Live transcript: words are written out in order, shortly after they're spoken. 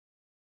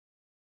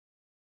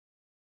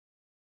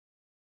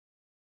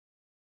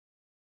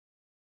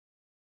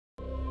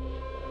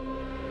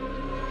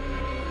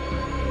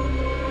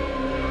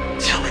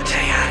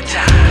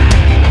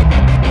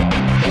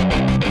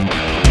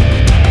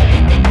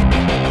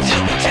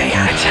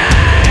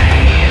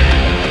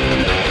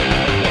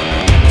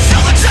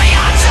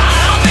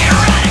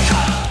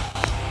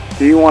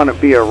want to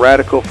be a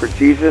radical for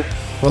Jesus?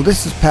 Well,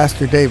 this is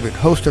Pastor David,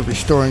 host of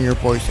Restoring Your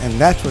Voice, and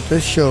that's what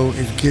this show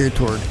is geared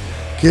toward.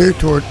 Geared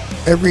toward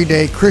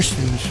everyday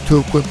Christians to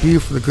equip you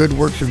for the good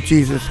works of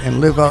Jesus and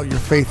live out your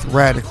faith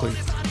radically.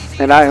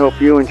 And I hope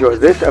you enjoy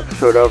this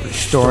episode of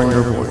Restoring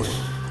Your Voice.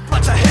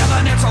 But to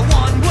heaven it's a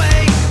one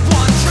way,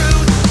 one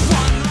truth,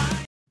 one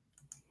life.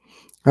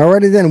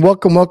 Alrighty then,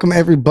 welcome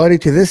everybody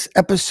to this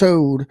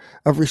episode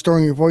of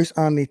Restoring Your Voice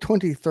on the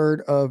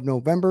 23rd of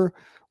November,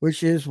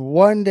 which is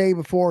one day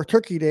before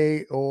Turkey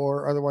Day,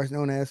 or otherwise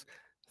known as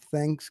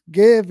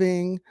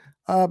Thanksgiving.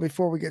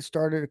 Before we get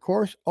started, of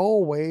course,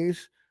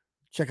 always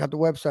check out the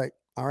website.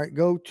 All right,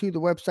 go to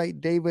the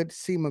website,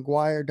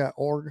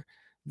 davidcmcguire.org.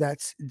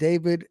 That's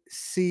David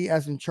C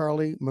as in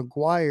Charlie,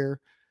 McGuire.org.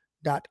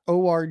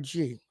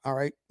 All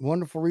right,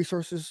 wonderful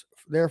resources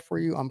there for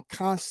you. I'm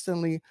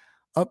constantly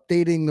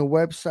updating the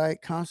website,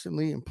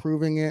 constantly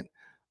improving it.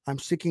 I'm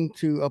seeking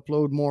to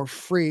upload more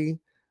free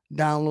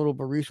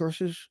downloadable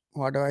resources.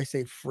 Why do I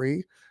say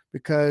free?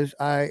 Because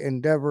I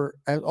endeavor,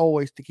 as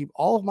always, to keep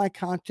all of my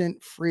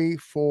content free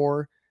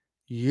for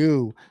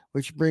you,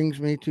 which brings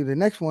me to the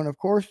next one. Of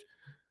course,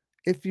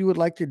 if you would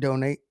like to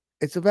donate,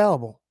 it's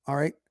available. All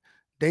right,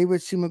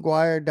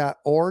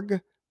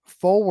 davidcmcguire.org/org,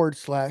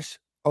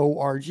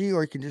 or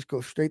you can just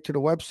go straight to the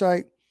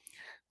website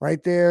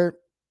right there.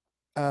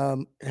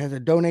 It has a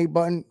donate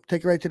button.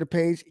 Take it right to the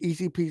page.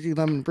 Easy peasy,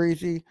 lemon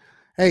breezy.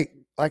 Hey,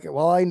 like it.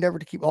 While I endeavor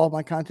to keep all of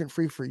my content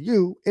free for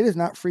you, it is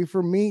not free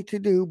for me to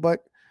do,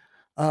 but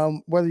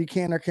whether you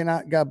can or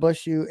cannot, God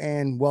bless you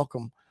and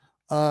welcome.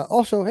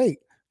 Also, hey,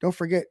 don't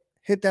forget,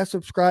 hit that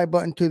subscribe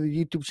button to the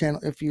YouTube channel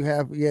if you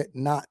have yet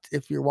not.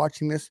 If you're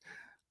watching this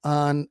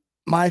on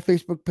my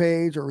Facebook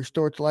page or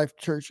Restore to Life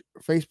Church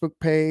Facebook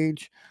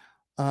page,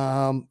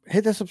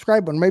 hit that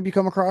subscribe button. Maybe you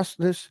come across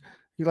this,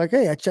 you're like,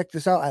 hey, I checked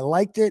this out, I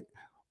liked it.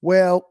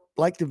 Well,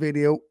 like the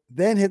video,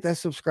 then hit that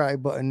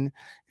subscribe button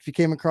if you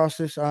came across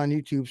this on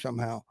YouTube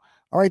somehow.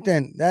 All right,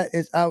 then, that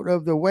is out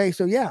of the way.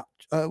 So yeah,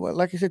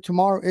 like I said,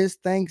 tomorrow is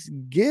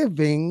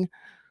Thanksgiving.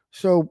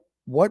 So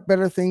what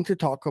better thing to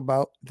talk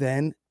about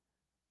than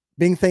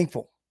being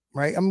thankful,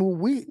 right? I mean,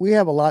 we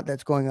have a lot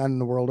that's going on in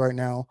the world right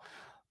now.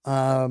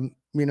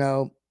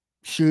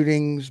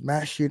 Shootings,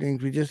 mass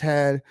shootings. We just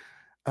had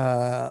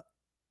a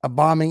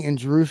bombing in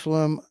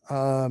Jerusalem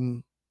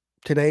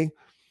today.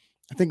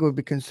 I think it would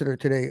be considered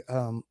today,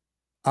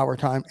 our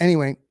time.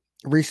 Anyway,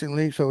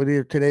 recently, so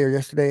either today or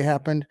yesterday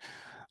happened.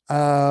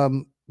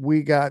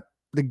 We got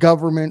the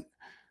government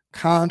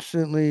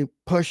constantly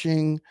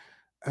pushing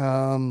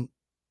for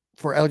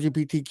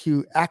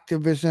LGBTQ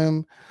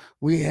activism.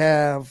 We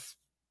have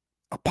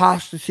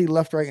apostasy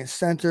left, right, and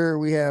center.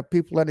 We have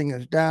people letting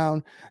us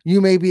down.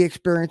 You may be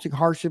experiencing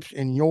hardships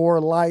in your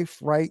life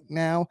right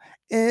now.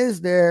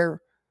 Is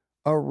there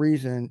a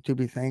reason to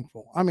be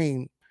thankful? I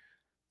mean,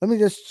 let me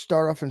just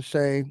start off and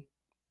say,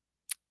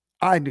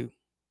 I do.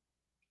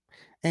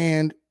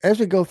 And as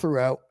we go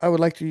throughout, I would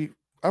like you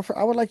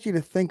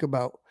to think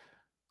about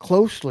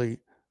closely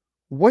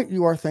what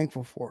you are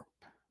thankful for.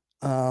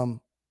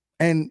 And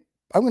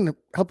I'm going to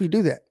help you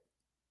do that.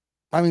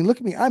 I mean, look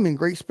at me. I'm in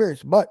great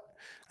spirits, but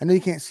I know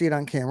you can't see it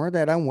on camera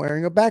that I'm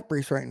wearing a back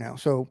brace right now.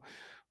 So,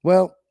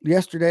 well,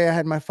 yesterday I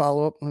had my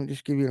follow-up. Let me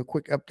just give you a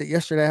quick update.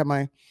 Yesterday I had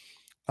my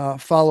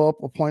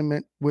follow-up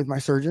appointment with my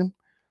surgeon.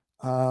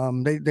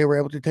 They were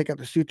able to take out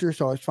the suture,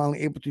 so I was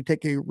finally able to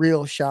take a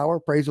real shower.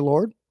 Praise the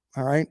Lord.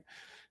 All right.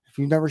 If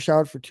you've never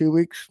showered for 2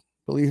 weeks,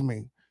 believe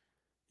me,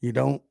 you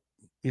don't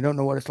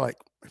know what it's like.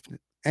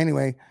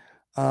 Anyway,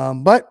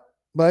 but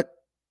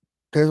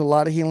there's a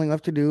lot of healing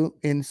left to do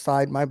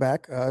inside my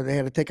back. They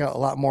had to take out a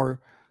lot more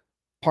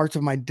parts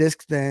of my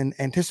discs than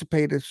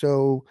anticipated.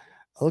 So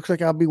it looks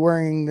like I'll be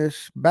wearing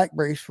this back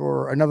brace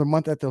for another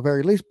month at the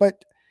very least.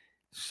 But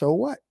so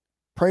what?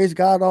 Praise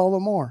God all the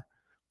more.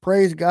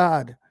 Praise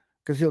God,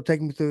 because he'll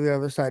take me through the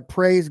other side.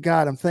 Praise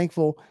God. I'm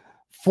thankful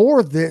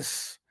for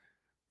this.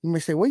 You may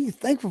say, what are you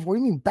thankful for? What do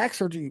you mean back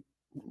surgery,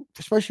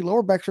 especially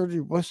lower back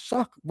surgery, must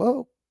suck?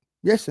 Well,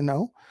 yes and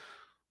no.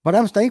 But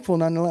I'm thankful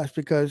nonetheless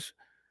because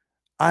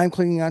I'm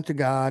clinging on to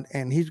God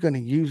and he's going to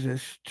use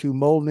this to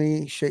mold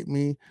me, shape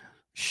me,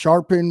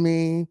 sharpen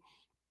me,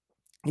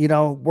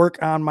 work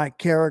on my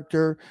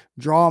character,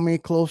 draw me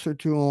closer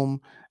to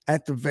him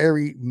at the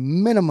very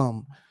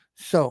minimum.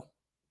 So,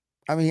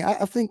 I mean,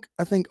 I think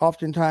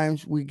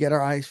oftentimes we get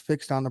our eyes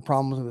fixed on the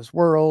problems of this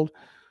world,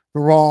 the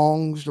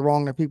wrong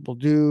that people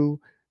do,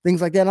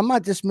 things like that. I'm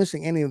not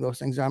dismissing any of those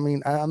things. I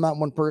mean, I'm not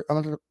I'm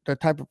not the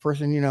type of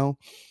person,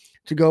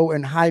 to go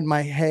and hide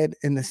my head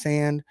in the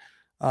sand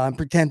and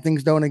pretend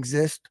things don't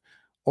exist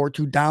or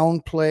to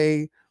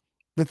downplay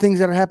the things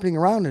that are happening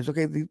around us.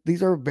 Okay,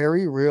 these are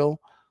very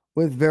real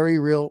with very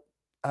real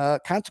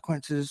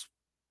consequences,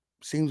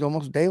 seems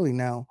almost daily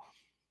now.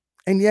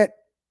 And yet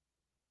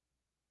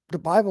the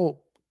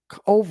Bible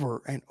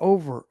over and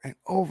over and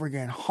over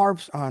again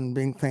harps on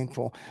being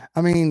thankful.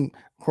 I mean,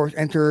 of course,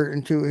 enter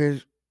into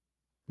his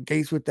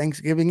gates with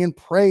thanksgiving and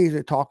praise.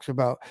 It talks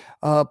about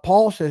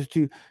Paul says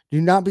to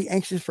do not be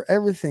anxious for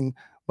everything,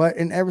 but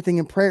in everything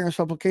in prayer and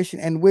supplication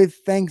and with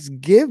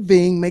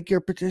thanksgiving, make your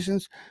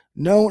petitions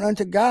known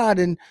unto God,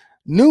 and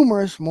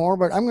numerous more.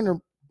 But I'm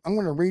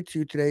gonna read to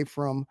you today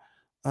from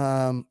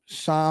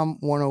Psalm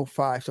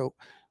 105. So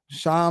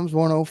Psalms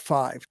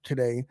 105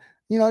 today.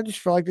 I just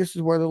feel like this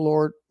is where the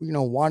Lord,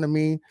 wanted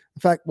me. In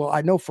fact, well,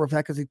 I know for a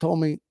fact because He told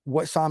me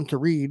what Psalm to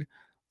read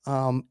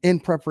in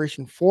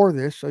preparation for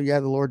this. So yeah,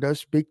 the Lord does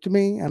speak to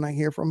me, and I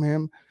hear from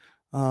Him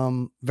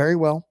very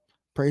well.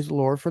 Praise the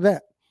Lord for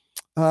that.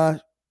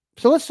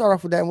 So let's start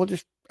off with that. And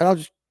I'll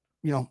just,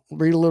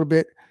 read a little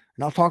bit,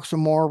 and I'll talk some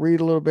more, read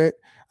a little bit.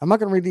 I'm not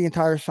going to read the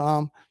entire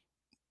Psalm,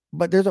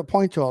 but there's a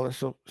point to all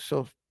this.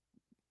 So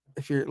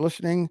if you're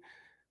listening,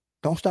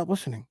 don't stop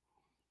listening.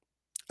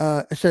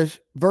 It says,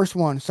 verse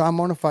 1, Psalm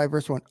 105,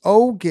 verse 1.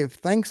 Oh, give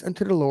thanks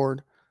unto the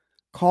Lord,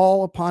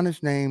 call upon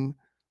His name,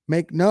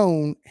 make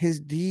known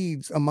His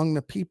deeds among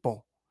the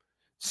people.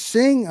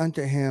 Sing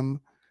unto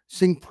Him,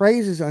 sing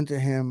praises unto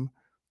Him,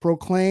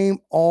 proclaim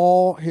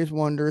all His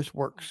wondrous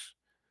works.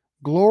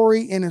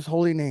 Glory in His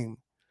holy name.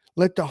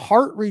 Let the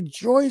heart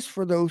rejoice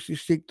for those who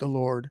seek the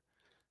Lord.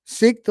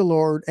 Seek the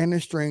Lord and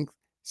His strength.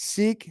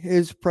 Seek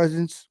His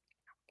presence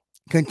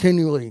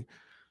continually.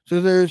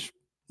 So there's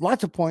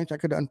lots of points I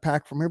could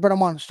unpack from here, but I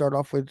want to start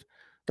off with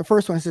the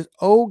first one. It says,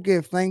 oh,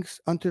 give thanks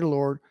unto the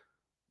Lord.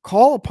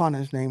 Call upon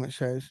His name, it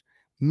says.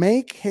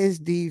 Make His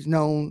deeds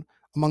known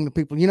among the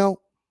people.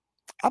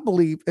 I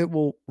believe it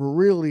will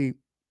really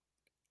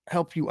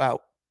help you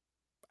out.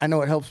 I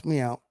know it helps me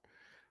out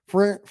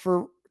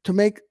to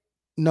make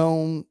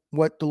known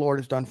what the Lord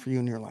has done for you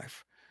in your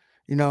life.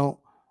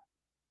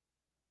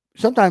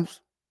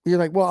 Sometimes you're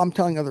like, well, I'm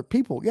telling other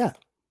people. Yeah.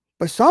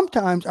 But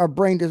sometimes our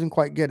brain doesn't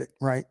quite get it,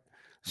 right?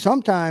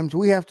 Sometimes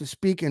we have to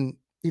speak and,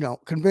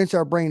 convince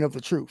our brain of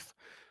the truth.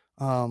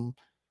 And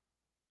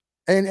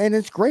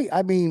it's great.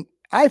 I mean,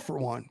 I, for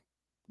one,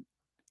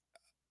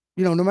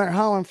 no matter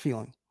how I'm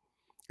feeling,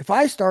 if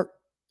I start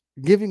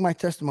giving my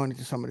testimony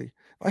to somebody,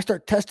 if I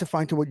start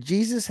testifying to what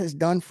Jesus has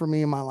done for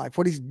me in my life,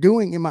 what He's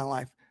doing in my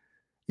life,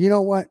 you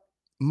know what?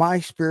 My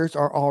spirits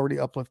are already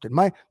uplifted.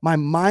 My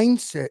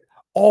mindset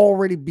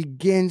already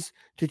begins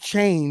to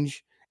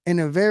change in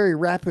a very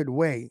rapid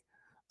way.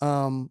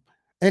 And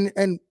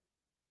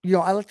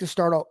I like to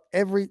start out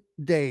every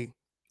day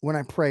when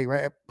I pray,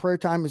 right? Prayer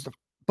time is the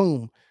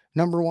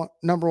number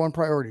one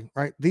priority,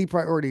 right? The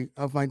priority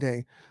of my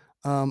day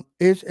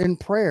is in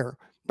prayer.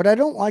 But I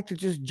don't like to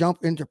just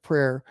jump into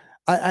prayer.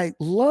 I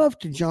love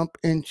to jump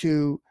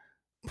into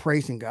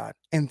praising God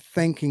and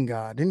thanking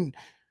God. And,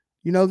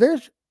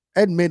 there's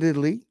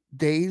admittedly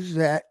days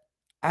that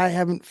I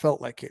haven't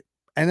felt like it.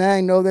 And I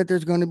know that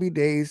there's going to be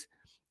days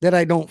that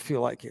I don't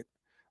feel like it.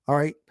 All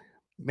right.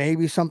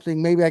 Maybe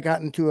I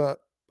got into a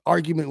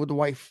argument with the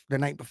wife the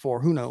night before.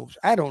 Who knows?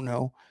 I don't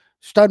know.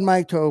 Stubbed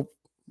my toe.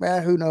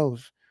 Who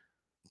knows?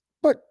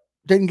 But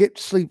didn't get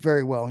sleep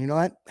very well.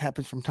 That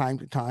happens from time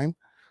to time.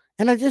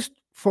 And I just,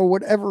 for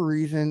whatever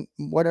reason,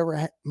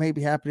 whatever may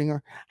be happening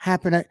or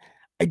happen,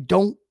 I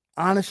don't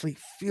honestly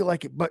feel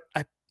like it, but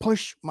I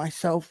push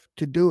myself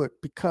to do it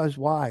because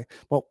why?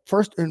 Well,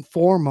 first and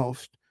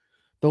foremost,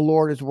 the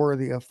Lord is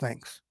worthy of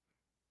thanks.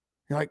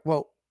 You're like,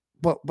 well,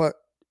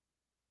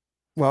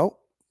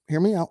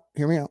 hear me out.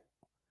 All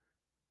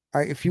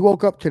right. If you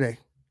woke up today,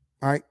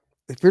 all right,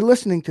 if you're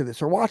listening to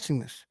this or watching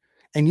this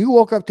and you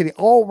woke up today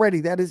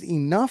already, that is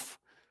enough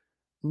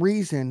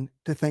reason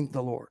to thank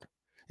the Lord.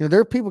 There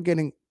are people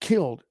getting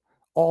killed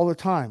all the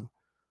time,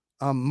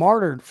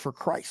 martyred for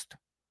Christ.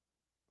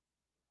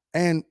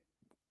 And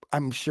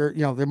I'm sure,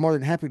 they're more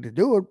than happy to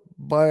do it,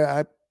 but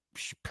I'm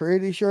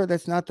pretty sure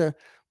that's not the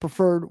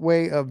preferred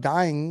way of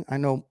dying. I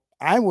know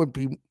I would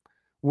be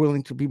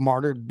willing to be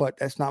martyred, but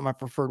that's not my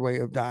preferred way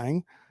of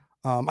dying.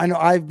 I know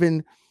I've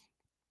been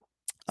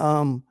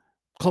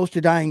close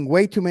to dying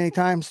way too many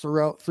times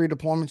throughout 3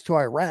 deployments to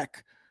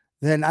Iraq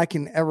than I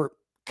can ever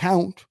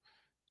count,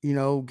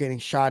 getting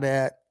shot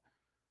at,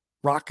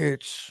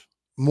 rockets,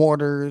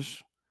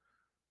 mortars,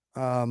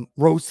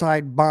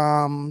 roadside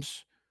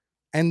bombs.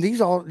 And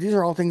these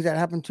are all things that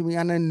happened to me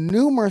on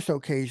numerous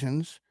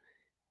occasions.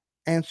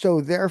 And so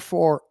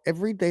therefore,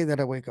 every day that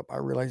I wake up, I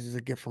realize it's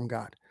a gift from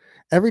God.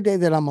 Every day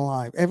that I'm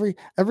alive,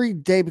 every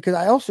day, because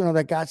I also know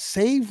that God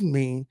saved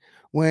me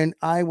when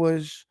I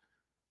was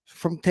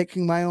from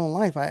taking my own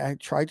life. I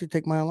tried to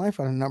take my own life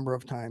on a number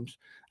of times.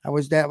 I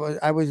was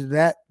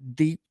that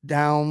deep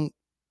down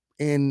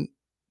in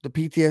the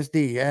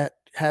PTSD. It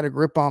had a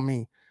grip on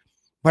me,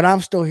 but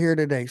I'm still here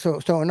today. So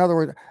in other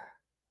words,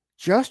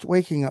 just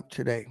waking up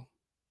today,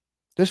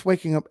 just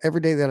waking up every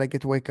day that I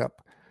get to wake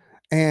up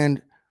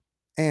and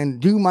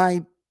do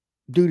my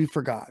duty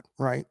for God,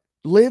 right?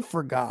 Live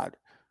for God.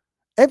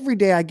 Every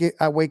day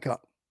I wake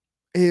up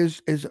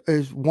is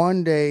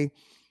one day.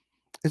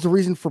 It's a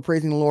reason for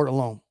praising the Lord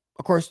alone.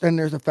 Of course, then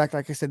there's the fact,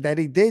 like I said, that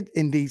He did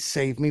indeed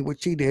save me,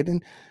 which He did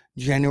in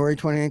January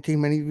 2019.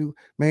 Many of you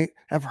may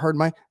have heard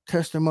my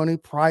testimony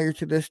prior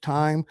to this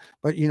time,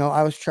 but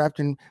I was trapped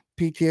in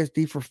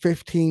PTSD for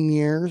 15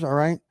 years. All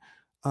right.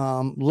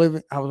 I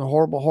was a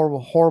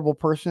horrible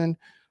person.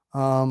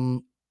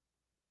 To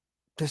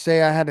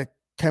say I had a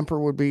temper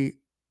would be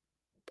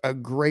a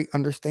great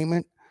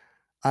understatement.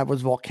 I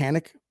was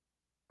volcanic,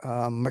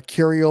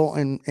 mercurial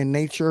in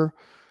nature.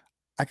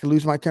 I could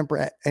lose my temper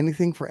at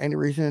anything for any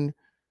reason.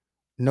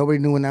 Nobody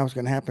knew when that was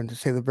going to happen, to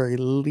say the very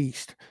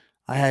least.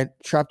 I had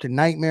trapped in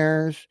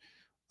nightmares.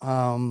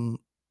 Man,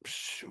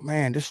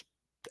 just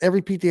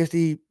every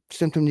PTSD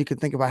symptom you could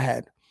think of I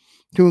had,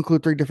 to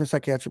include 3 different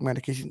psychiatric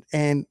medications.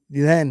 And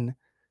then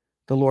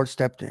the Lord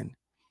stepped in.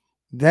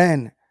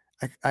 Then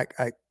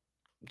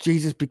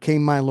Jesus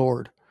became my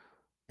Lord.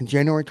 In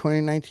January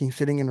 2019,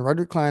 sitting in a red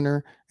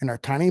recliner in our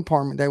tiny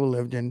apartment that we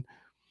lived in,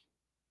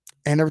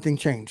 and everything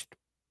changed.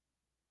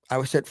 I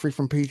was set free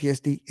from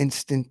PTSD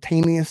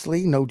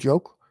instantaneously, no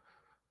joke.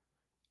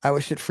 I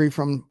was set free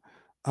from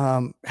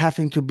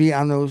having to be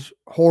on those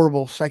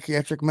horrible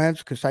psychiatric meds,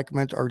 because psych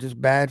meds are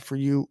just bad for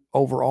you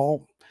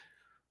overall.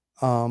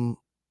 I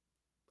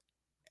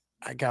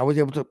was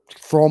able to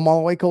throw them all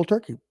away cold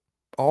turkey.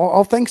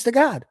 All thanks to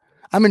God.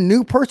 I'm a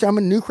new person. I'm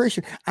a new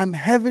creation. I'm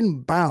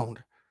heaven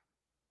bound.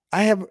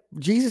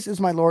 Jesus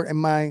is my Lord,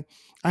 and I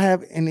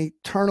have an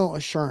eternal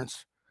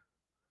assurance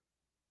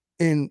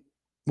in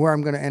where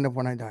I'm going to end up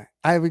when I die.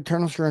 I have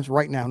eternal assurance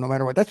right now, no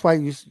matter what. That's why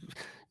you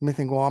may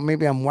think, well,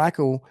 maybe I'm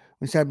wacko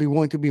instead of be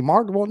willing to be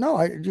martyred. Well,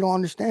 no, you don't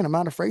understand. I'm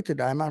not afraid to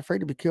die. I'm not afraid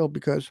to be killed,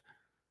 because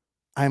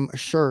I'm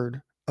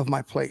assured of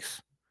my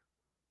place.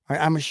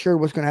 I'm assured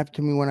what's going to happen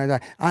to me when I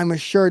die. I'm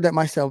assured that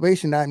my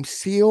salvation, that I'm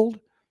sealed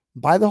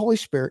by the Holy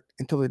Spirit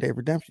until the day of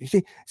redemption.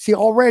 You see,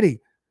 already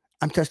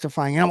I'm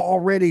testifying.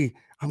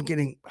 I'm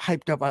getting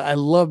hyped up. I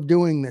love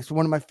doing this.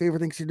 One of my favorite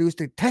things to do is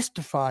to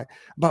testify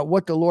about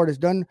what the Lord has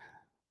done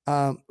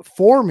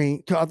for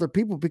me to other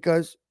people,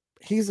 because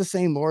he's the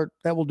same Lord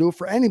that will do it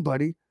for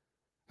anybody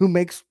who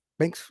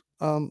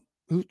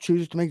who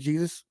chooses to make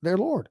Jesus their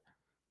Lord.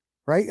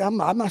 Right? I'm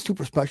not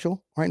super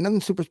special, right?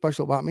 Nothing super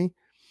special about me.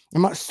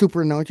 I'm not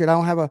super anointed. I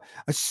don't have a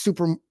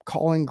super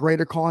calling,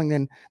 greater calling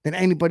than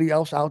anybody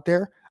else out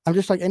there. I'm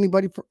just like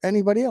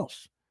anybody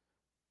else,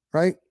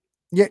 right?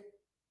 Yet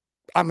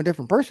I'm a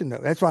different person, though.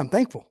 That's why I'm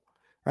thankful,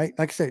 right?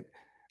 Like I said,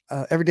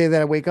 every day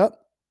that I wake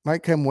up,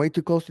 right, I'm way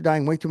too close to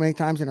dying way too many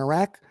times in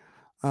Iraq,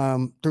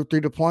 through 3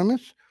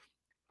 deployments.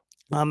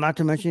 Not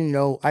to mention,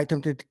 I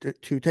attempted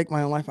to take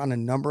my own life on a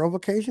number of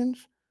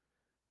occasions.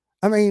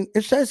 I mean,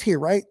 it says here,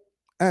 right?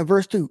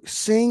 Verse 2,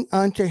 sing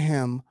unto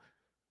him,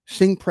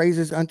 sing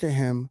praises unto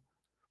him,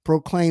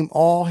 proclaim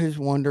all his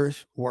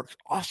wondrous works.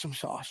 Awesome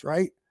sauce,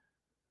 right?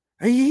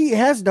 He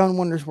has done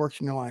wondrous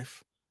works in your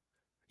life.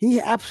 He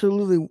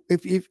absolutely,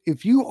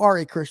 if you are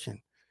a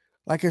Christian,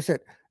 like I said,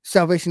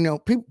 salvation,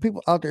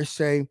 people out there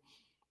say,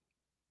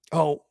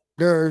 oh,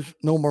 there's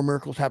no more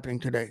miracles happening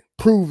today.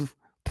 Prove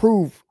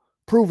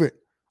it.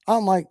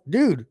 I'm like,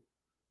 dude,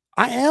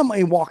 I am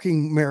a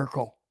walking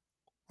miracle.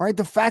 Right?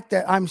 The fact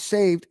that I'm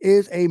saved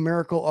is a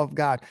miracle of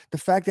God. The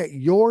fact that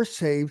you're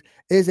saved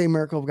is a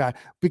miracle of God,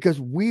 because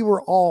we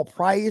were all,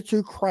 prior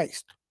to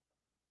Christ,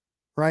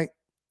 right?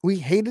 We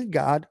hated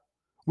God.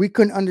 We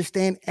couldn't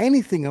understand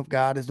anything of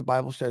God, as the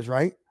Bible says,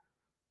 right?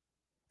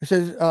 It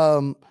says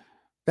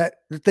that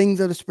the things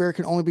of the Spirit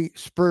can only be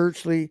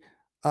spiritually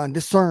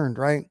discerned,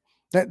 right?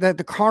 That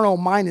the carnal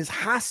mind is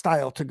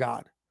hostile to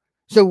God.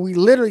 So we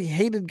literally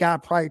hated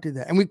God prior to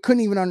that, and we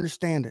couldn't even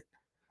understand it.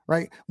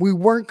 Right? We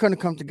weren't going to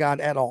come to God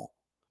at all,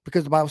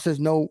 because the Bible says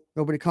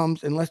nobody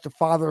comes unless the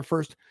Father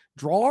first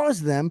draws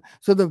them.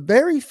 So the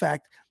very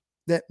fact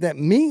that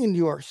me and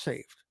you are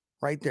saved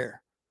right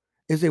there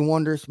is a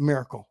wondrous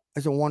miracle,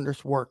 is a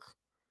wondrous work.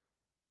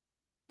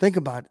 Think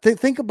about it.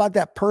 Think about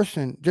that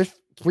person just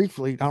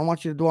briefly. I don't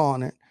want you to dwell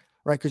on it,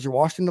 right? Because you're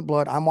washed in the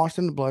blood. I'm washed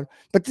in the blood.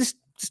 But just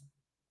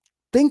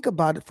think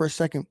about it for a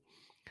second.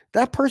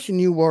 That person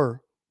you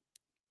were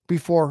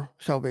before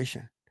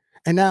salvation,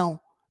 and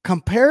now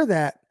compare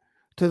that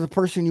to the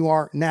person you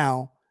are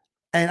now,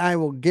 and I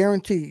will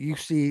guarantee you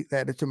see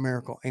that it's a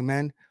miracle.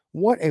 Amen.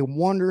 What a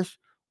wondrous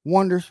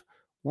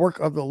work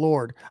of the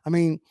Lord. I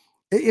mean,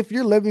 if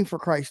you're living for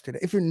Christ today,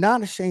 if you're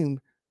not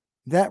ashamed,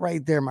 that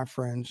right there, my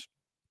friends,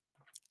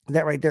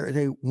 that right there is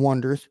a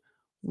wondrous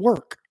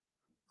work,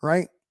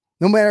 right?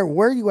 No matter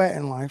where you at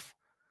in life,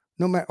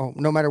 no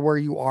matter where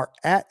you are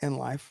at in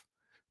life,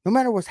 no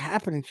matter what's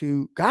happening to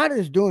you, God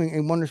is doing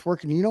a wondrous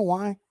work. And you know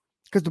why?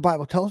 Because the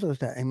Bible tells us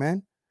that.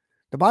 Amen.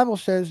 The Bible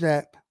says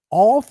that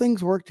all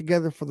things work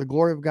together for the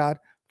glory of God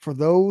for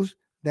those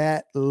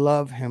that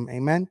love him.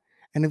 Amen.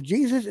 And if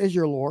Jesus is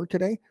your Lord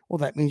today, well,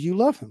 that means you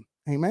love him.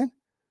 Amen.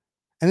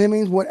 And that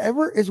means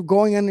whatever is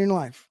going on in your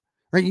life,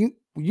 right?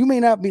 You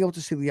may not be able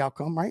to see the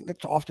outcome, right?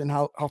 That's often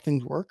how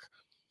things work.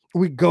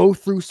 We go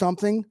through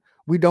something.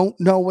 We don't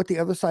know what the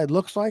other side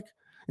looks like.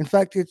 In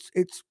fact,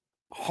 it's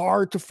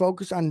hard to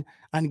focus on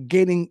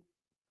getting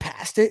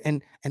past it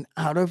and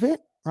out of it,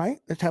 right?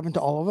 That's happened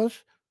to all of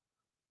us.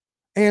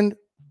 And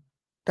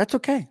that's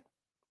okay.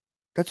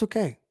 That's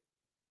okay.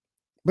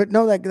 But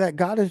know that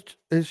God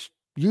is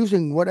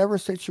using whatever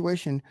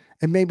situation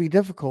it may be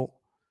difficult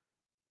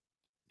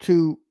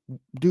to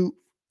do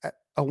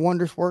a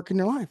wondrous work in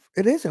your life.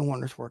 It is a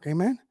wondrous work.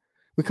 Amen.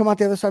 We come out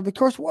the other side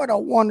victorious. What a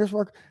wondrous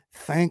work.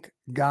 Thank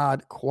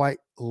God, quite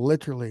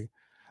literally.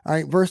 All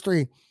right, verse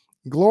 3,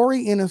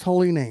 glory in his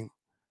holy name.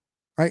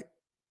 Right?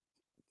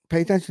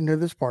 Pay attention to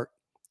this part.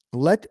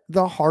 Let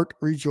the heart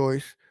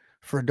rejoice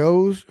for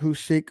those who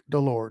seek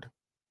the Lord.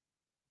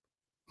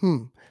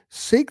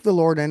 Seek the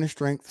Lord and his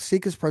strength,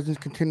 seek his presence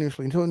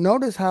continuously. And so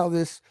notice how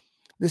this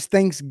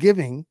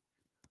thanksgiving,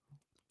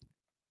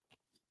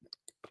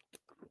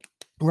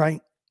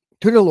 right,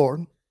 to the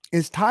Lord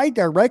is tied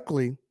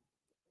directly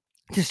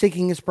to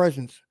seeking his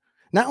presence.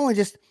 Not only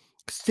just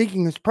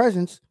seeking his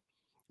presence,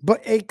 but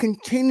a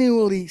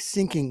continually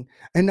seeking.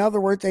 In other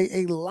words,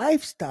 a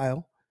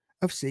lifestyle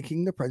of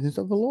seeking the presence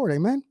of the Lord.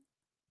 Amen.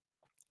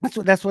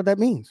 That's what that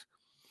means.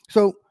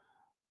 So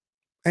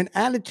an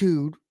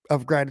attitude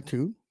of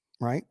gratitude,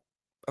 right,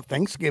 of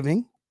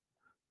thanksgiving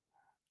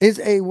is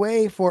the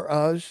way for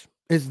us,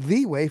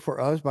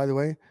 by the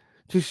way,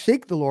 to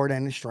seek the Lord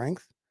and his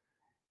strength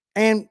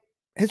and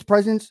his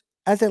presence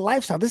as a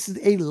lifestyle. This is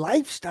a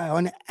lifestyle,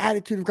 an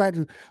attitude of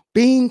gratitude,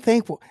 being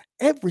thankful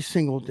every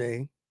single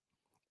day.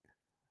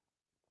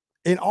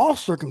 In all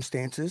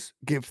circumstances,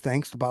 give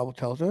thanks, the Bible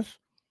tells us,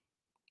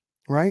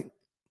 right?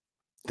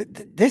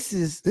 This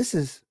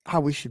is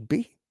how we should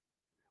be.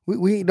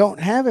 We don't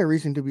have a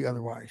reason to be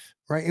otherwise,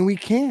 right? And we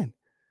can.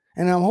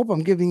 And I hope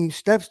I'm giving you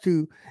steps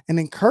to and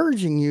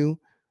encouraging you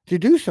to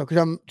do so, because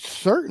I'm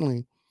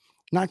certainly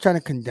not trying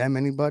to condemn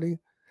anybody.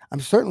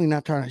 I'm certainly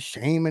not trying to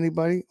shame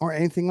anybody or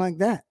anything like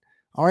that.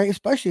 All right,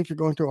 especially if you're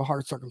going through a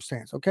hard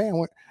circumstance. Okay,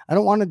 I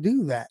don't want to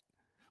do that,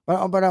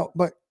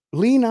 but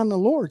lean on the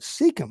Lord,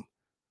 seek Him,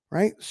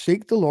 right?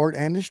 Seek the Lord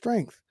and His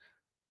strength.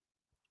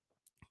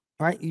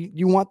 All right,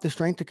 you want the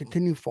strength to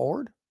continue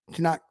forward,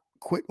 to not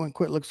quit when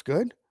quit looks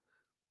good.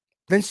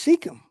 Then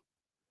seek Him.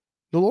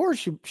 The Lord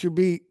should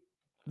be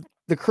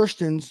the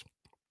Christian's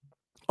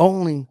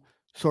only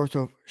source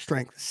of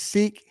strength.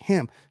 Seek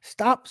Him.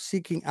 Stop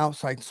seeking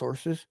outside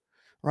sources,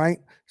 right?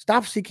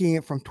 Stop seeking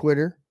it from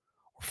Twitter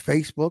or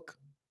Facebook,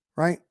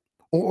 right?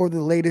 Or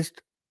the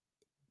latest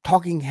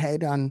talking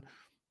head on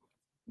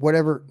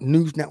whatever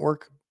news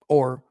network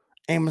or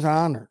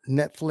Amazon or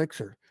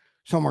Netflix or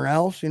somewhere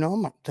else.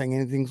 I'm not saying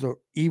anything's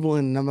evil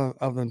in them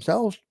of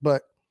themselves,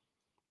 but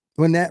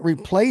when that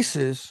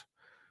replaces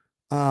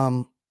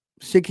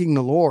seeking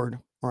the Lord,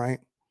 right?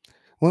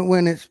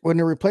 When it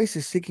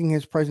replaces seeking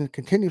His presence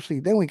continuously,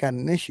 then we got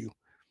an issue,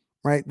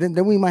 right? Then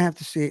we might have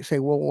to say,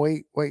 well,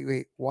 wait,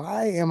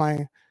 why am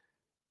I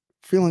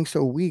feeling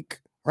so weak?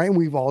 Right? And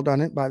we've all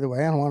done it, by the way.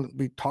 I don't want to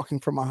be talking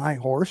from a high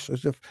horse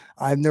as if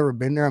I've never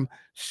been there. I'm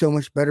so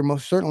much better.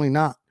 Most certainly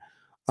not.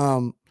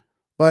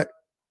 But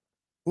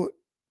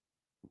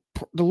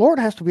the Lord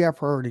has to be our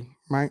priority,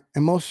 right?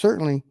 And most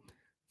certainly,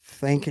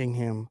 thanking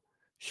Him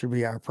should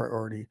be our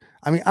priority.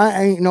 I mean,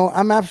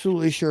 I'm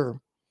absolutely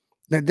sure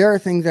that there are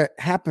things that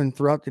happen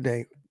throughout the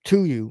day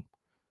to you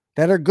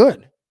that are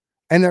good,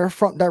 and they're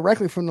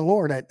directly from the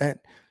Lord that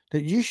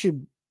you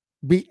should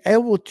be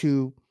able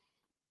to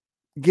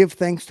give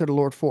thanks to the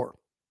Lord for,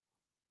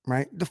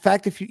 right? The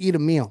fact if you eat a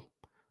meal,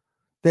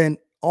 then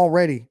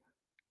already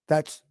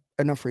that's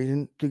enough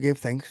reason to give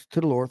thanks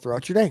to the Lord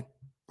throughout your day,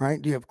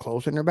 right? Do you have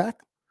clothes on your back?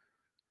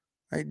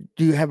 Right?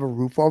 Do you have a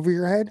roof over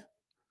your head?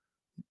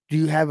 Do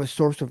you have a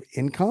source of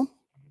income?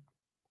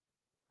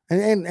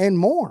 And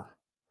more,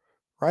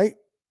 right?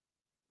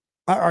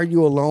 Are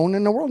you alone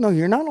in the world? No,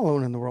 you're not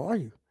alone in the world, are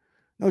you?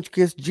 No, it's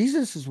because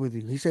Jesus is with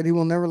you. He said He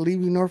will never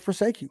leave you nor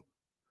forsake you.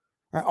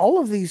 Right? All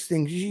of these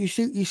things, you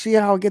see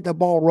how I get the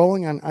ball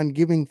rolling on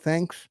giving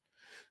thanks,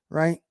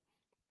 right?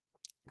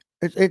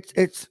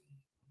 It's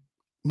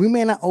we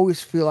may not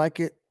always feel like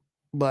it,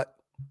 but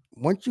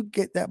once you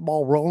get that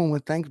ball rolling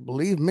with thanks,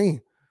 believe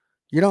me,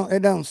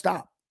 it don't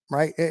stop,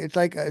 right? It's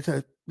like it's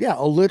a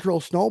literal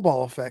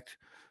snowball effect,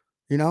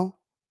 that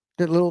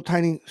little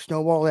tiny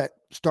snowball that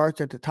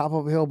starts at the top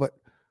of a hill, but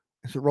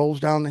as it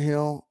rolls down the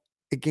hill,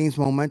 it gains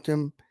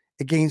momentum,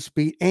 it gains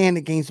speed, and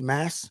it gains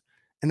mass,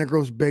 and it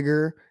grows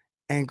bigger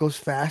and goes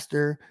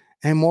faster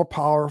and more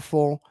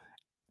powerful.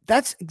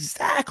 That's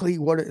exactly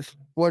what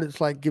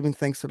it's like giving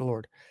thanks to the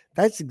Lord.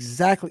 That's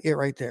exactly it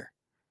right there.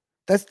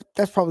 That's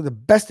probably the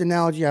best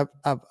analogy I've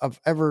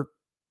ever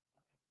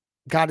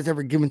God has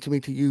ever given to me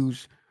to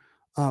use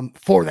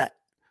for that,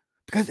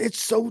 because it's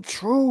so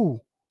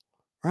true,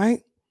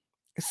 right?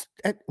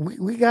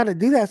 We got to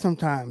do that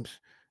sometimes,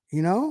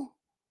 we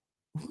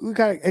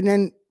got, and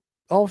then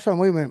all of a sudden,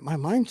 wait a minute, my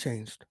mind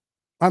changed.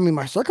 I mean,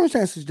 my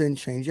circumstances didn't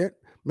change yet.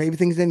 Maybe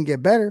things didn't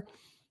get better,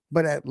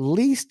 but at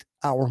least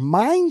our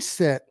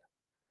mindset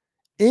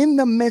in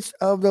the midst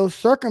of those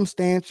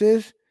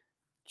circumstances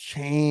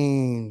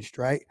changed,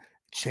 right?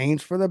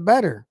 Changed for the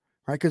better,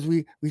 right? Because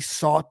we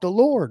sought the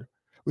Lord.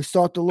 We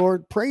sought the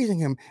Lord, praising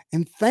Him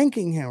and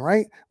thanking Him,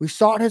 right? We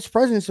sought His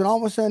presence, and all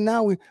of a sudden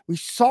now we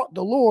sought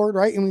the Lord,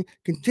 right? And we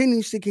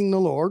continue seeking the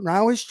Lord.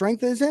 Now His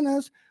strength is in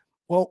us.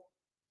 Well,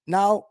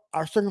 now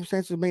our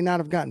circumstances may not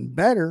have gotten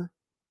better,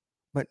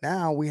 but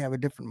now we have a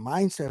different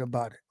mindset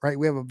about it, right?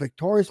 We have a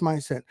victorious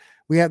mindset.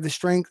 We have the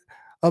strength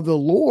of the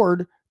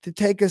Lord to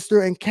take us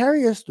through and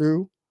carry us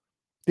through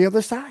the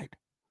other side.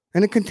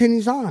 And it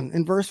continues on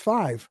in verse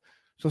 5.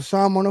 So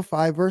Psalm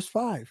 105, verse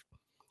 5.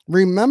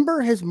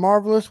 Remember his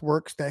marvelous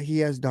works that he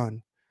has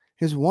done,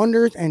 his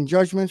wonders and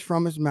judgments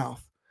from his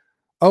mouth.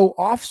 O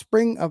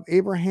offspring of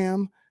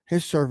Abraham,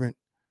 his servant,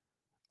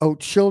 O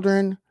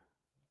children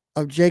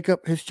of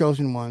Jacob, his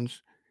chosen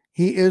ones.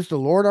 He is the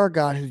Lord our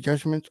God. His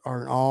judgments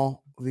are in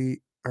all the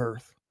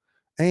earth.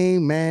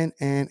 Amen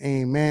and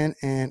amen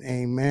and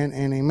amen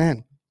and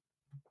amen.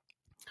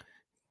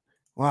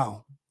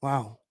 Wow.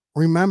 Wow.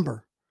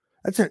 Remember.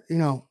 That's it.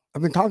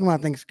 I've been talking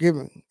about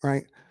Thanksgiving,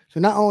 right? So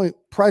not only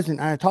present,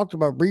 I talked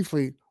about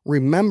briefly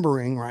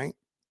remembering, right?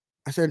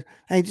 I said,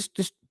 hey,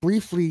 just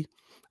briefly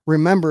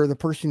remember the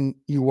person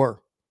you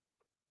were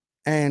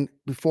and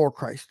before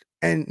Christ,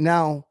 and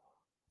now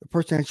the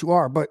person that you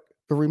are. But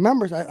the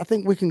remembers, I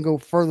think we can go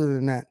further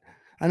than that.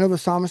 I know the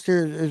psalmist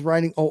here is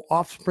writing, "Oh,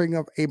 offspring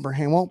of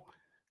Abraham." Well,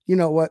 you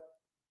know what?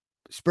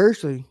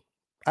 Spiritually,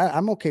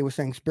 I'm okay with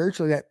saying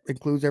spiritually that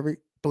includes every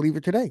believer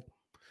today.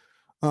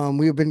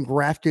 We have been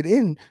grafted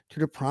in to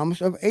the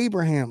promise of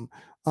Abraham.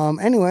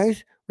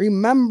 Anyways,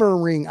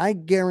 remembering, I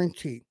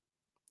guarantee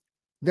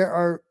there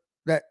are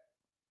that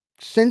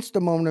since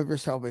the moment of your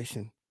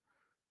salvation,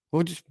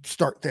 we'll just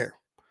start there.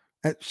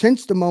 That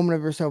since the moment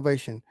of your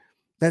salvation,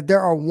 that there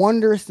are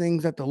wondrous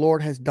things that the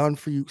Lord has done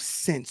for you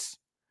since.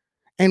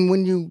 And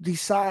when you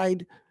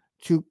decide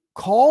to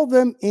call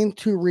them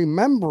into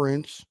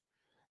remembrance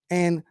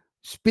and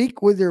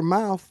speak with your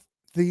mouth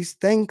these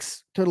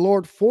thanks to the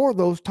Lord for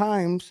those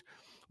times,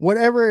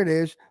 whatever it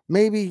is,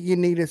 maybe you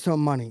needed some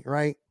money,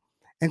 right?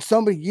 And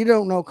somebody you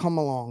don't know come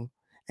along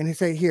and they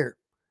say, here,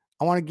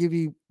 I want to give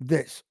you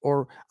this,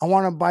 or I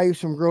want to buy you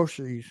some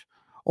groceries,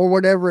 or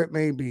whatever it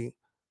may be.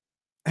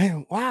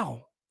 And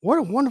wow, what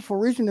a wonderful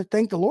reason to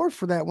thank the Lord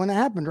for that when it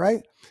happened,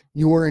 right?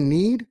 You were in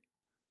need.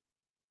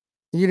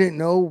 You didn't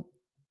know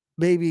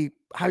maybe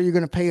how you're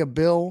going to pay a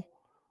bill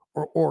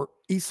or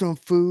eat some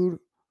food,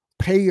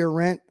 pay your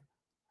rent,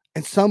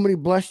 and somebody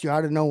blessed you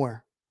out of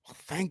nowhere. Well,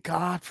 thank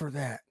God for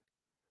that.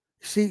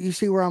 You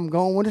see where I'm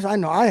going with this? I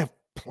know I have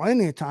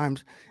plenty of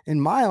times in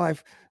my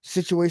life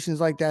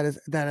situations like that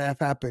have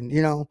happened.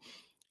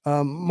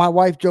 My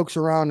wife jokes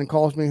around and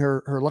calls me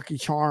her lucky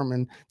charm,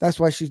 and that's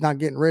why she's not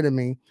getting rid of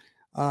me.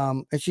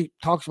 And she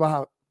talks about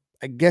how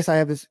I guess I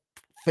have this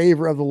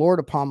favor of the Lord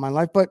upon my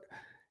life, but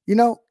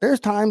there's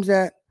times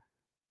that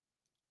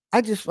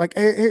I just like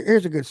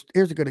here's a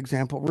good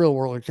example, real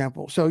world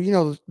example. So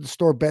the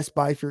store Best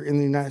Buy, if you're in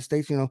the United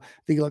States, the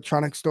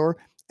electronics store.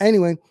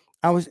 Anyway,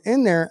 I was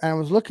in there and I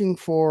was looking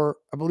for,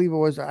 I believe it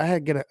was, I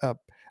had to get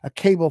a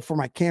cable for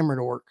my camera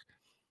to work.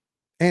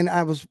 And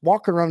I was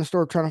walking around the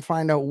store trying to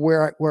find out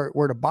where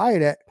to buy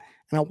it at.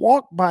 And I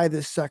walked by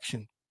this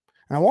section.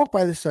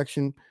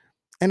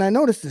 And I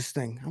noticed this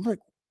thing. I'm like,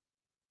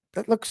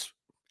 that looks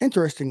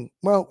interesting.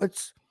 Well,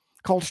 it's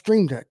called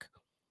Stream Deck.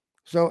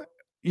 So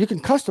you can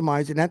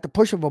customize it, and at the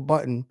push of a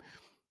button,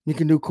 you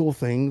can do cool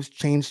things,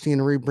 change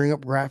scenery, bring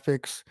up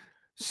graphics,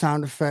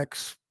 sound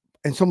effects,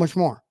 and so much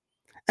more.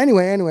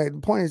 Anyway,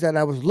 the point is that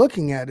I was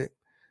looking at it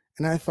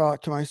and I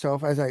thought to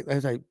myself as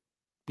I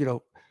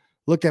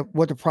looked at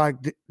what the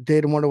product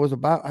did and what it was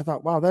about, I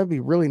thought, wow, that'd be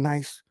really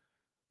nice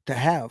to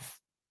have,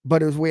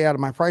 but it was way out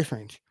of my price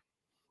range.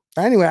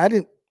 Anyway, I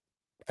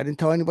didn't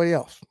tell anybody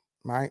else,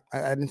 right?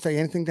 I didn't say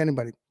anything to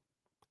anybody.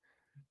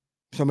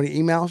 Somebody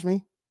emails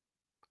me,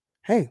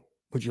 hey,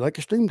 would you like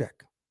a Stream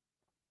Deck?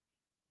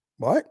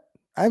 What?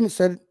 I haven't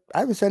said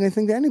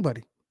anything to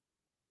anybody.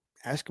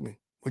 Asking me,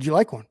 would you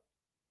like one?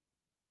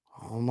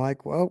 I'm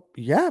like, well,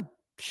 yeah,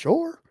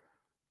 sure.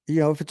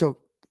 If it's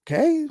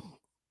okay,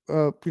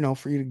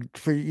 for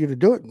you to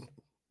do it.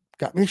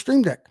 Got me a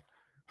Stream Deck.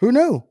 Who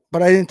knew?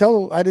 But I didn't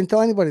tell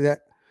anybody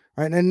that.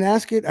 Right? I didn't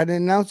ask it. I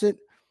didn't announce it.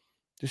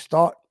 Just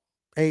thought,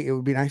 hey, it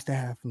would be nice to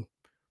have. And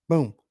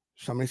boom,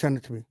 somebody sent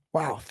it to me.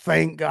 Wow,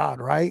 thank God,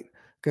 right?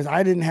 Because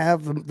I didn't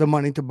have the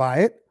money to buy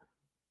it.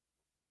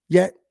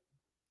 Yet,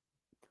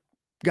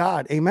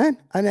 God, amen.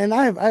 And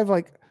I have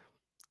like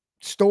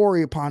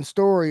story upon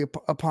story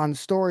upon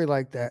story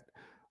like that.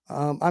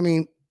 A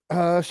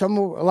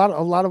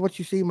lot of what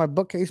you see in my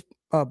bookcase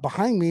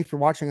behind me, if you're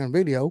watching on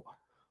video,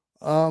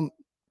 I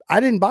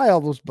didn't buy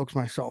all those books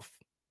myself.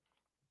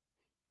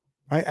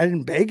 Right? I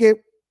didn't beg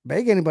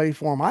anybody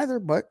for them either,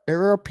 but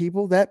there are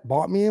people that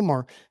bought me them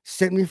or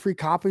sent me free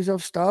copies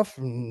of stuff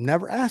and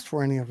never asked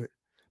for any of it.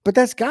 But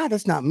that's God.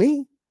 That's not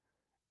me.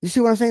 You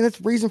see what I'm saying?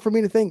 That's reason for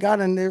me to thank God.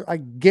 And I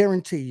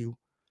guarantee you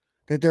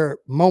that there are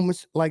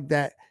moments like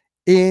that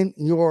in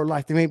your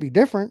life. They may be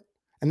different,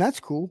 and that's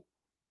cool.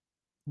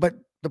 But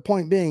the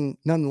point being,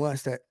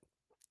 nonetheless, that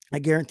I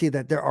guarantee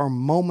that there are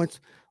moments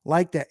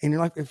like that in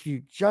your life. If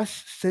you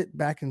just sit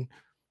back and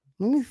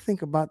let me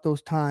think about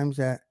those times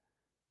that,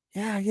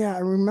 yeah,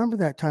 I remember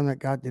that time that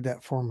God did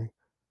that for me.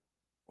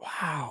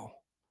 Wow.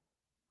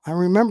 I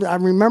remember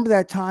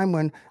that time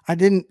when I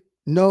didn't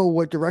know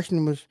what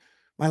direction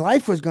my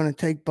life was going to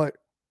take, but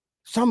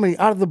somebody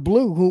out of the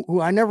blue who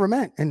I never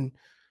met and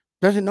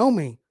doesn't know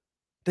me,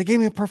 they gave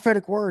me a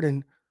prophetic word,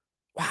 and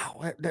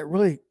wow, that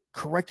really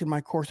corrected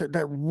my course.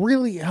 That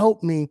really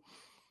helped me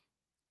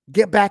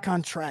get back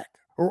on track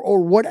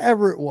or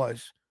whatever it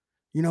was.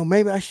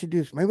 Maybe I should do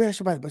this. Maybe I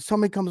should buy it. But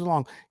somebody comes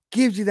along,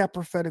 gives you that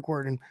prophetic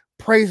word, and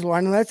praise the Lord.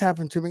 I know that's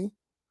happened to me.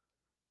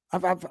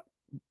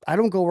 I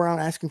don't go around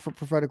asking for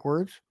prophetic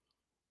words.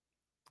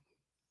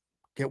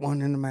 Get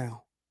one in the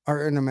mail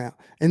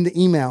in the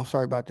email.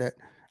 Sorry about that.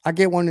 I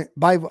get one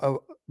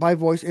by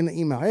voice in the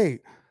email. Hey,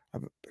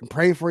 I've been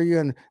praying for you,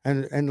 and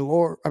the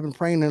Lord. I've been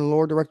praying, and the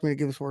Lord directed me to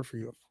give this word for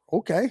you.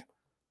 Okay.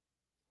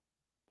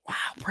 Wow,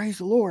 praise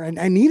the Lord.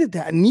 I needed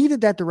that. I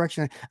needed that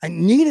direction. I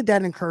needed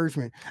that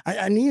encouragement.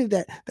 I needed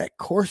that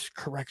course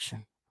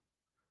correction.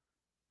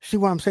 See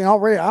what I'm saying?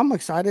 Already, I'm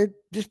excited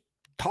just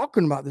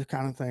talking about this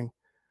kind of thing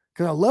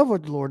because I love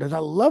what the Lord does. I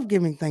love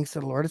giving thanks to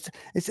the Lord.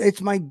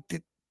 It's my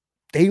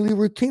daily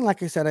routine.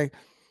 Like I said,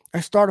 I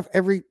start off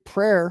every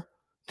prayer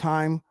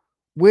time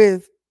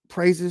with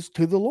praises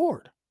to the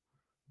Lord.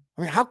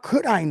 I mean, how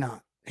could I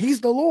not?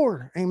 He's the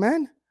Lord.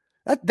 Amen.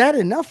 That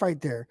enough right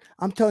there.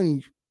 I'm telling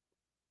you,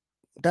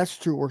 that's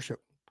true worship.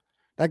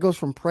 That goes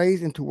from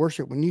praise into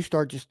worship when you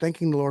start just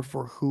thanking the Lord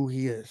for who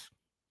he is.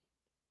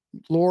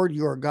 Lord,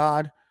 you are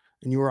God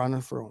and you are on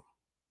the throne.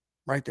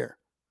 Right there.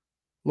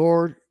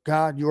 Lord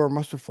God, you are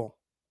merciful.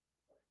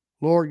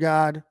 Lord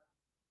God,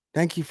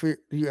 thank you for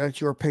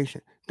that you are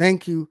patient.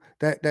 Thank you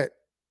that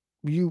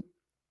you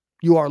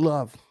are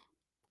love.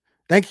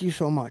 Thank you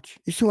so much.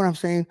 You see what I'm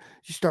saying?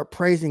 You start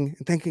praising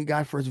and thanking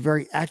God for his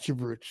very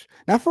attributes,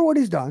 not for what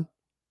he's done,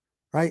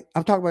 right?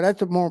 I'm talking about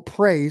that's more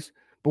praise.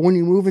 But when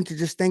you move into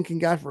just thanking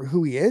God for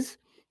who he is,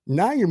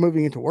 now you're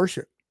moving into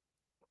worship.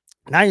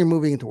 Man,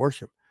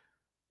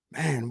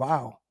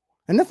 wow.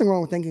 And nothing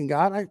wrong with thanking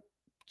God. I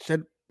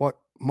said what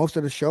most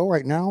of the show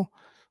right now,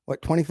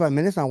 25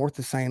 minutes, not worth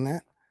the saying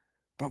that.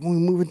 But when we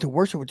move into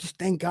worship, we just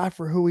thank God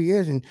for who he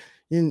is. And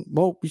you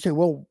say,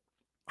 well,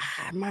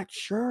 I'm not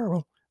sure.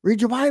 Well,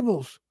 read your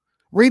Bibles,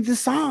 read the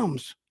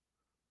Psalms,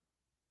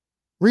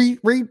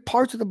 read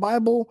parts of the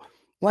Bible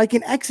like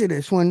in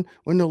Exodus when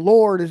the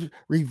Lord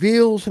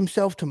reveals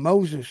himself to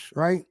Moses,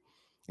 right?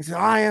 He says,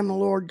 I am the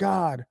Lord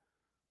God.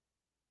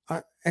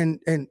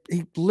 And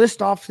he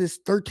lists off his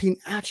 13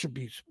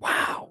 attributes.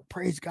 Wow,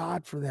 praise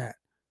God for that.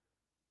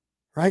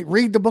 Right?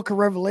 Read the book of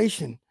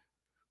Revelation.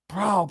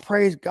 Bro,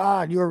 praise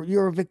God.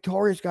 You're a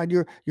victorious God.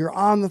 You're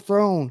on the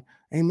throne.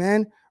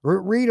 Amen.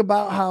 Read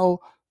about how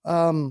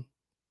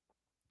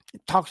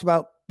it talks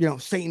about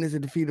Satan is a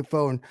defeated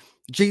foe, and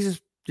Jesus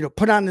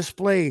put on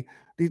display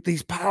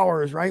these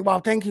powers, right? Wow,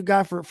 thank you,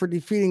 God, for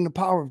defeating the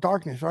power of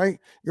darkness, right?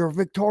 You're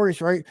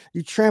victorious, right?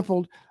 You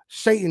trampled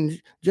Satan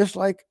just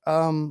like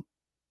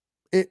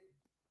it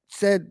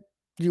said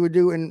you would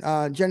do in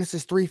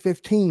Genesis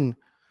 3:15.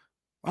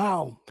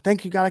 Wow,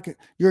 thank you, God.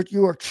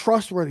 You are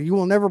trustworthy. You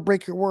will never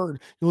break your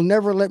word. You will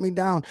never let me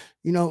down.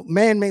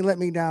 Man may let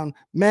me down.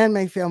 Man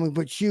may fail me,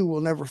 but you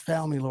will never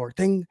fail me, Lord.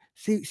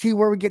 See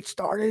where we get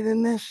started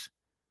in this?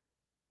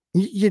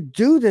 You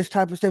do this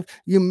type of stuff.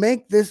 You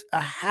make this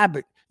a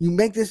habit. You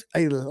make this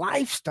a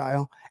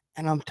lifestyle.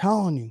 And I'm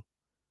telling you,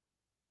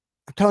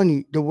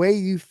 the way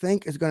you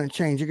think is going to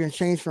change. You're going to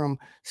change from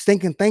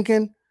stinking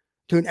thinking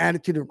to an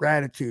attitude of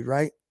gratitude,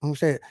 right? I'm going to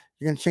say it.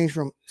 You're going to change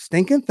from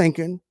stinking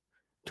thinking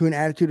to an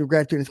attitude of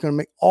gratitude. It's going to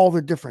make all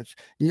the difference.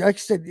 Like I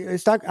said,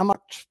 I'm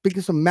not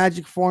speaking some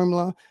magic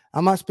formula.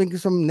 I'm not speaking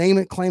some name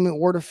it, claim it,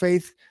 word of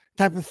faith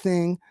type of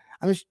thing.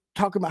 I'm just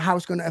talking about how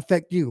it's going to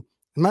affect you.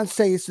 I'm not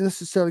saying it's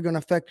necessarily going to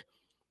affect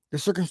the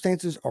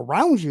circumstances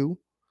around you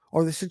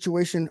or the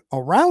situation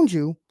around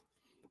you,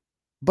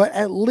 but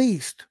at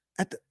least,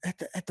 at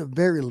the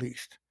very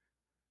least,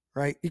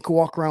 right? You can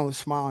walk around with a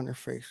smile on your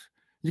face.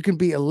 You can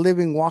be a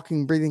living,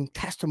 walking, breathing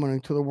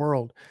testimony to the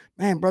world.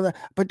 Man, brother,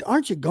 but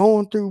aren't you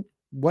going through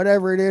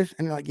whatever it is?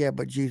 And you're like, yeah,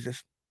 but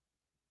Jesus.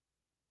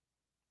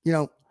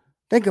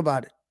 Think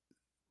about it.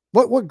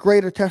 What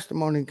greater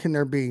testimony can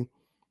there be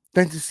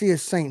than to see a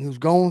saint who's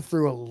going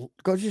through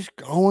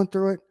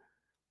it,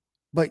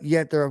 but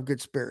yet they're of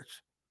good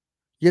spirits.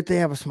 Yet they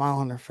have a smile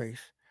on their face.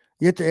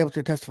 Yet they're able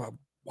to testify,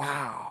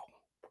 wow,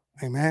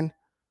 amen.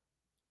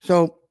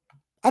 So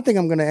I think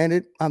I'm going to end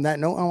it on that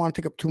note. I don't want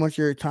to take up too much of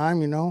your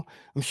time.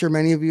 I'm sure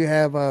many of you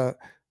have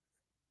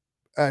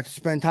to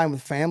spend time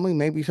with family.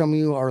 Maybe some of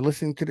you are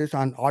listening to this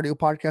on audio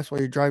podcast while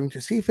you're driving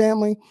to see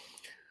family.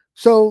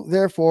 So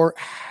therefore,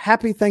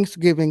 happy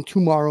Thanksgiving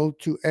tomorrow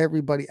to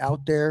everybody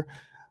out there.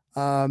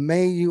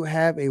 May you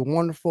have a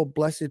wonderful,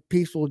 blessed,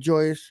 peaceful,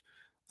 joyous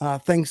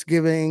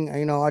Thanksgiving.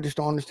 I just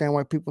don't understand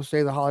why people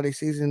say the holiday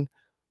season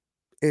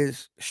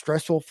is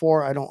stressful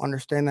for. I don't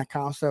understand that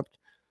concept.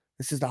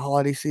 This is the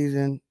holiday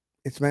season.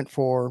 It's meant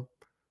for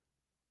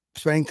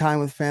spending time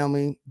with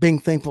family, being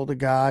thankful to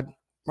God,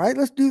 right?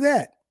 Let's do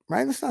that,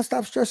 right? Let's not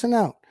stop stressing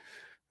out.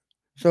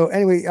 So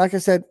anyway, like I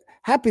said,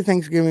 happy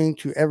Thanksgiving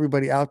to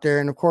everybody out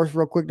there. And of course,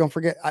 real quick, don't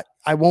forget,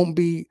 I won't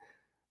be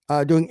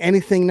doing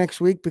anything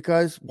next week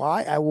because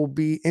why? I will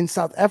be in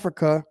South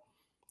Africa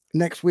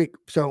next week.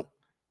 So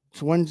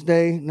it's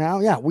Wednesday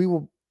now. Yeah, we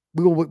will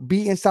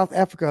be in South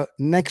Africa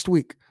next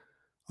week.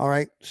 All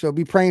right. So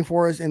be praying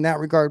for us in that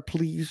regard,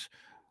 please.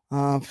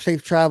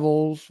 Safe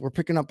travels. We're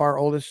picking up our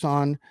oldest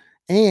son,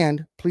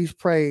 and please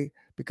pray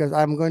because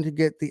I'm going to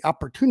get the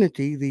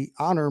opportunity, the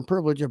honor and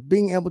privilege of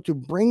being able to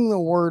bring the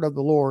word of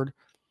the Lord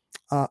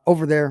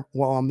over there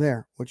while I'm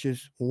there, which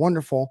is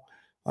wonderful.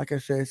 Like I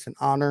said, it's an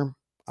honor.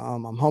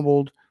 I'm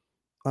humbled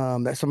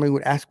that somebody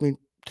would ask me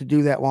to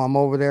do that while I'm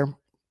over there.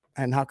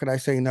 And how could I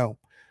say no?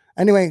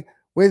 Anyway,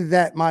 with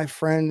that, my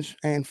friends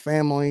and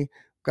family,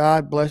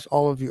 God bless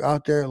all of you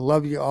out there.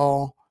 Love you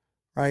all.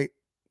 Right?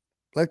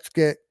 Let's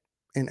get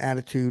an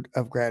attitude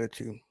of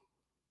gratitude.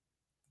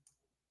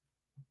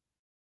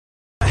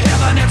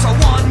 Heaven, it's a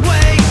one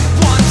way,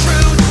 one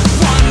truth,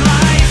 one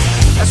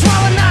life. That's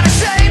why we're not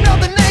ashamed of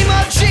the name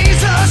of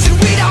Jesus, and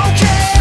we don't care.